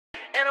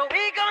Oh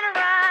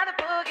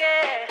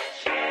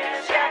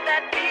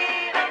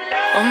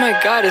my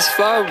god, it's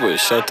FLOWERBOY,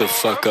 shut the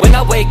fuck up. When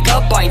I wake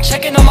up, I ain't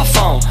checking on my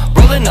phone.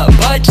 Rolling up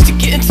bud just to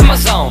get into my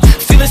zone.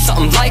 Feeling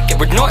something like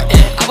Edward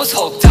Norton. I was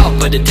hoped out,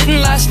 but it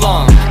didn't last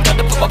long. Got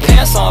to put my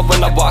pants on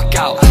when I walk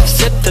out.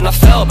 Sipped and I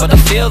fell, but I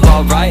feel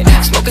alright.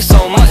 Smoking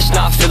so much,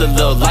 now I feel a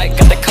little light.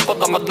 Got a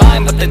couple on my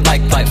line, but they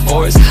like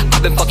fours.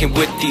 I've been fucking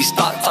with these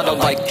thoughts, I don't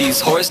like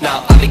these whores.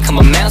 Now I become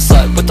a man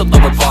slut with a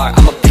lower bar.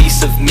 I'm a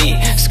piece of me,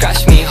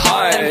 scratch me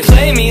hard and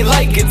play me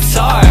like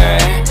guitar.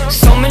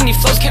 So many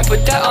flows, can't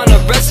put that on a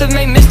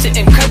resume. Missed it,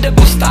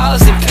 incredible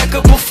styles,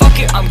 impeccable. Fuck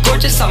it, I'm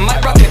gorgeous, I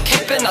might rock a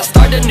cape and I'll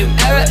start a new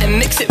era and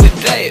mix it with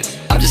babe.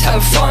 I'm just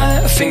having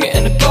fun, a finger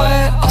in the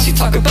butt. All she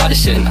talk about is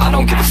shit and I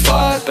don't give a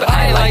fuck. But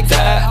I ain't like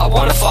that, I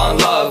wanna fall in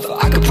love.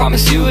 I can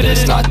promise you that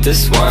it's not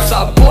this one.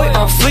 Saw a boy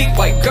on fleek,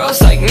 white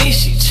girls like me.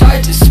 She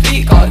tried to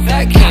speak, all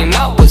that came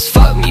out was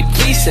fuck me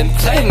please and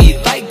play me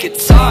like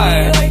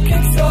guitar.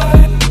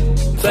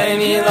 Play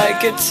me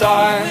like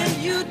guitar.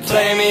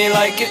 Play me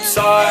like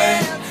guitar.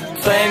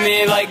 Play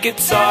me like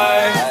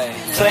guitar.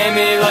 Play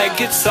me like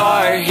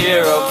guitar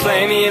hero.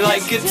 Play me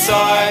like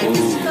guitar.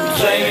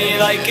 Play me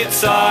like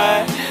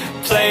guitar.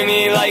 Play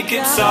me like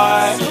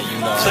guitar.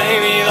 Play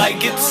me like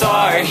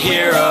guitar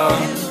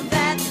hero.